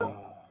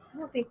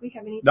don't think we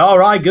have any. All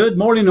right. Good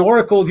morning,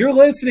 Oracles. You're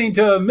listening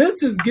to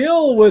Mrs.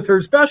 Gill with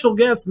her special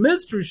guest,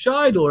 Mr.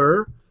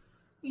 Scheidler.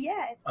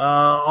 Yes.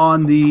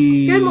 On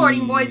the Good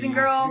morning, boys and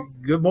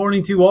girls. Good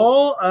morning to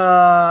all.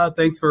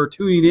 Thanks for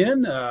tuning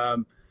in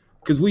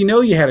because we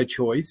know you had a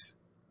choice.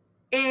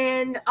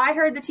 And I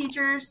heard the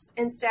teachers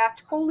and staff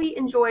totally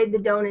enjoyed the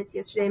donuts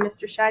yesterday,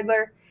 Mr.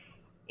 Scheidler,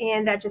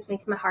 and that just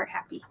makes my heart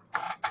happy.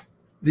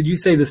 Did you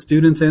say the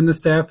students and the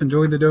staff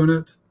enjoyed the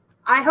donuts?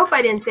 I hope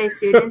I didn't say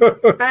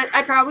students, but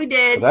I probably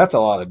did. Well, that's a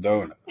lot of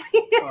donuts.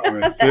 I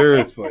mean,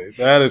 seriously,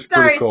 that is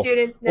Sorry, pretty cool.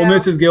 Students. No. Well,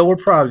 Mrs. Gill, we're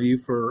proud of you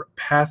for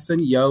passing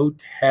your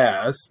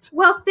test.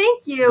 Well,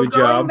 thank you. Good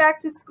Going job. back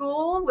to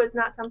school was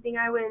not something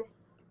I would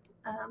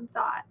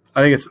thought.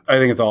 I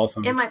think it's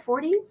awesome. In my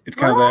 40s? It's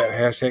kind of that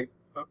hashtag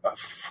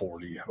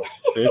 40,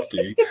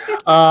 50.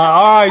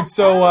 All right,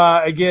 so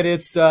again,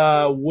 it's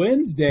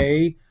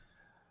Wednesday,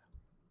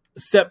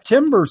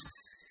 September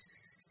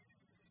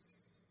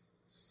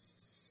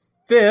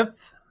 5th.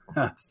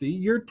 See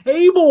your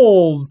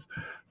tables.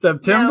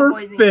 September No,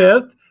 boys and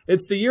 5th. girls.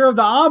 It's the year of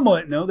the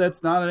omelet. No,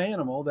 that's not an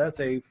animal. That's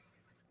a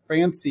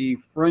fancy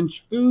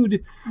French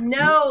food.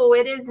 No,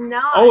 it is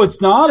not. Oh,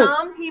 it's not?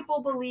 Some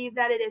people believe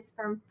that it is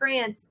from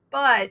France,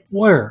 but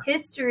Where?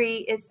 history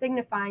is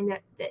signifying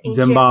that the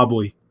ancient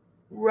Zimbabwe.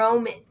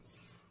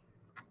 Romans.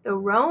 The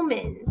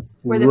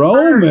Romans were the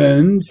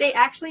Romans? first. They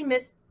actually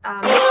they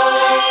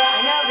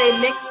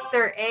mixed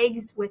their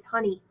eggs with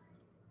honey.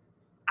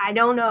 I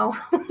don't know.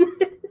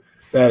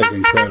 That is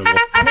incredible.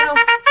 I know.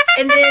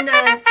 And then,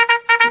 that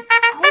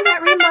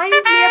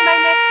reminds me of my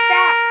next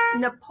fact.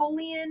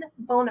 Napoleon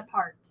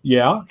Bonaparte.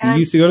 Yeah, he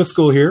used to go to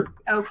school here.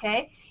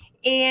 Okay.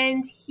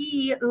 And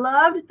he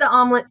loved the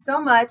omelet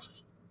so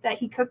much that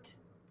he cooked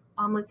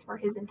omelets for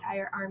his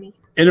entire army.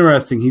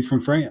 Interesting. He's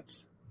from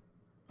France.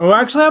 Oh,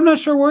 actually, I'm not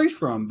sure where he's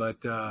from,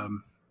 but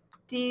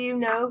Do you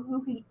know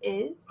who he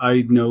is?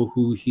 I know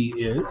who he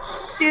is.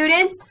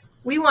 Students,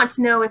 we want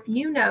to know if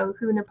you know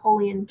who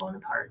Napoleon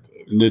Bonaparte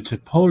is.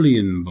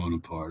 Napoleon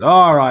Bonaparte.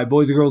 All right,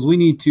 boys and girls, we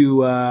need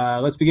to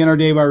let's begin our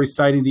day by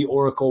reciting the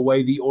Oracle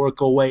Way. The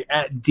Oracle Way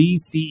at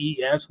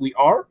DCES. We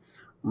are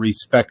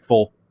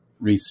respectful,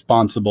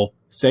 responsible,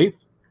 safe.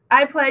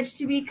 I pledge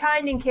to be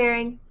kind and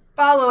caring,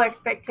 follow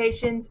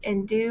expectations,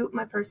 and do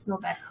my personal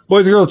best.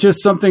 Boys and girls,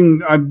 just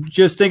something I'm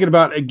just thinking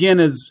about, again,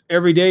 as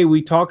every day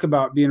we talk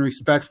about being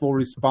respectful,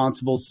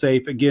 responsible,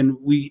 safe. Again,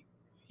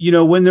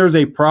 when there's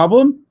a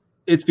problem,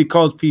 it's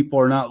because people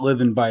are not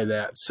living by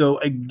that. So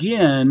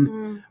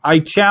again, I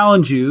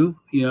challenge you,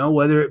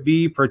 whether it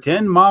be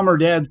pretend mom or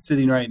dad's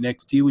sitting right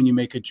next to you when you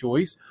make a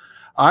choice.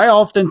 I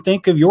often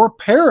think of your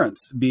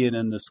parents being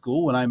in the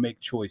school when I make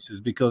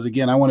choices because,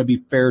 again, I want to be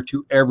fair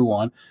to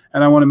everyone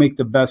and I want to make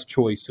the best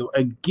choice. So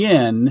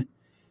again,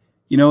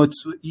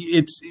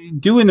 it's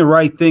doing the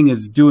right thing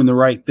is doing the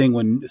right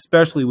thing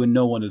especially when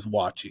no one is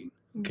watching.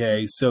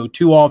 Okay. So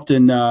too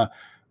often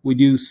we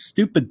do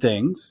stupid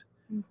things.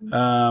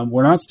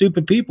 We're not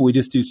stupid people. We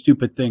just do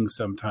stupid things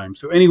sometimes.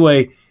 So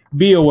anyway,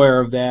 be aware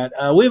of that.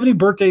 We have any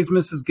birthdays,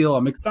 Mrs. Gill?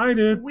 I'm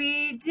excited.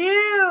 We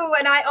do.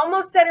 And I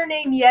almost said her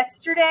name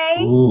yesterday.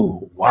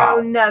 Ooh, wow.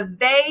 So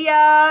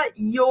Nevaeh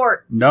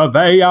York.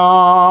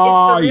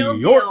 Nevaeh It's the real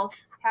York. deal.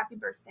 Happy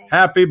birthday.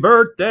 Happy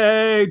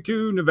birthday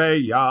to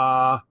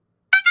Nevaeh.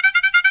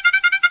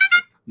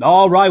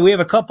 All right, we have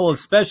a couple of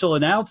special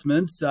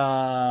announcements.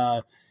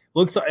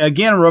 Looks like,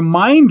 again, a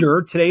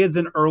reminder, today is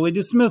an early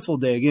dismissal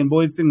day. Again,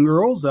 boys and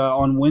girls,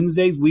 on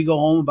Wednesdays, we go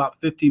home about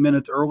 50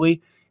 minutes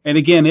early. And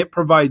again, it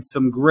provides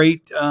some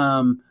great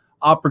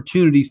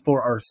opportunities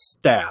for our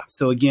staff.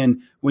 So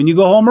again, when you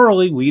go home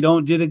early, we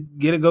don't get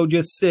to go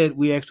just sit.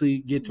 We actually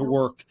get to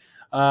work.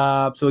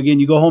 So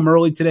again, you go home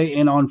early today.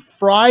 And on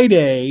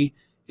Friday,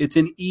 it's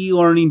an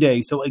e-learning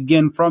day. So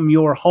again, from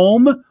your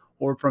home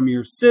or from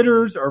your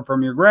sitters or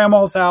from your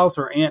grandma's house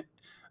or Aunt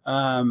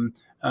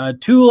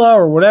Tula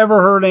or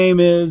whatever her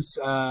name is,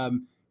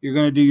 you're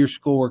going to do your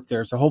schoolwork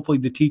there. So hopefully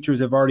the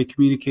teachers have already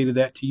communicated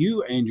that to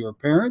you and your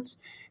parents.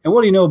 And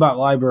what do you know about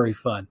library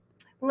fun?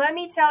 Let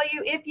me tell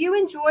you, if you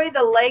enjoy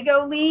the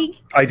Lego League,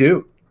 I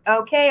do.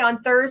 okay,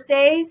 on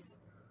Thursdays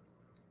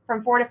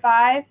from 4 to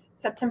 5,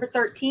 September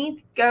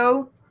 13th,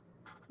 go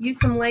use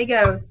some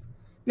Legos.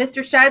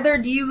 Mr.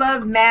 Scheidler, do you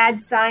love Mad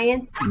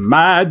Science?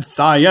 Mad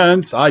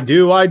Science, I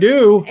do. And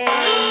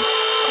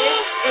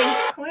this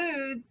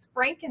includes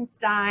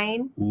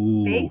Frankenstein,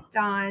 based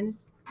on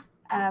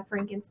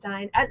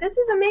Frankenstein. This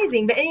is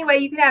amazing. But anyway,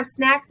 you can have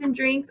snacks and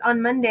drinks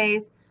on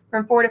Mondays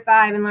from 4 to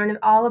 5 and learn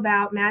all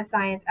about Mad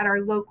Science at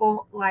our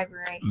local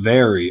library.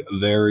 Very,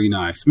 very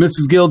nice.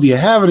 Mrs. Gill, do you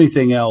have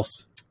anything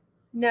else?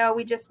 No,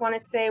 we just want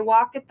to say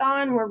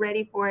walkathon. We're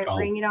ready for it.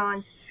 Bring it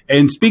on.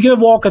 And speaking of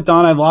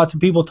walkathon, I have lots of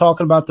people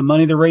talking about the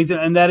money they're raising,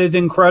 and that is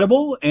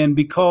incredible. And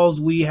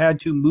because we had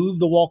to move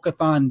the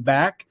walkathon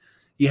back,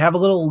 you have a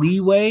little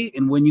leeway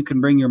in when you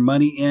can bring your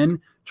money in.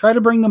 Try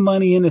to bring the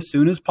money in as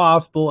soon as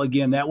possible.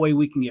 Again, that way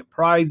we can get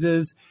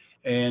prizes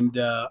and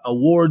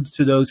awards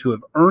to those who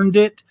have earned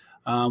it.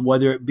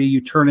 Whether it be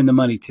you turn in the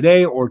money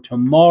today or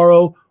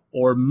tomorrow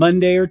or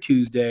Monday or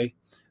Tuesday,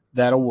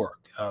 that'll work.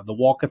 the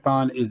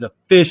walkathon is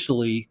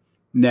officially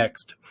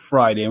next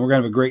Friday, and we're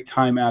going to have a great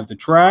time at the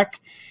track.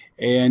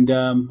 And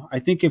I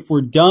think if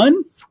we're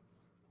done,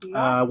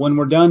 when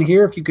we're done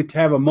here, if you could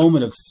have a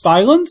moment of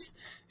silence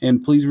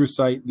and please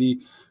recite the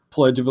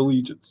Pledge of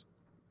Allegiance.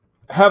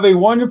 Have a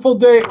wonderful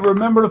day.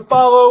 Remember to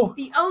follow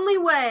the only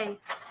way,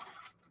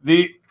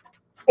 the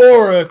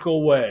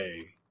Oracle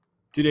Way.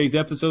 Today's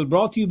episode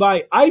brought to you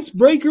by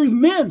Icebreakers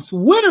Mints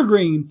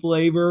Wintergreen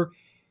flavor.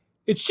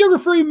 It's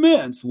sugar-free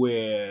mints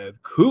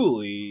with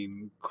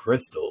cooling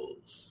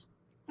crystals.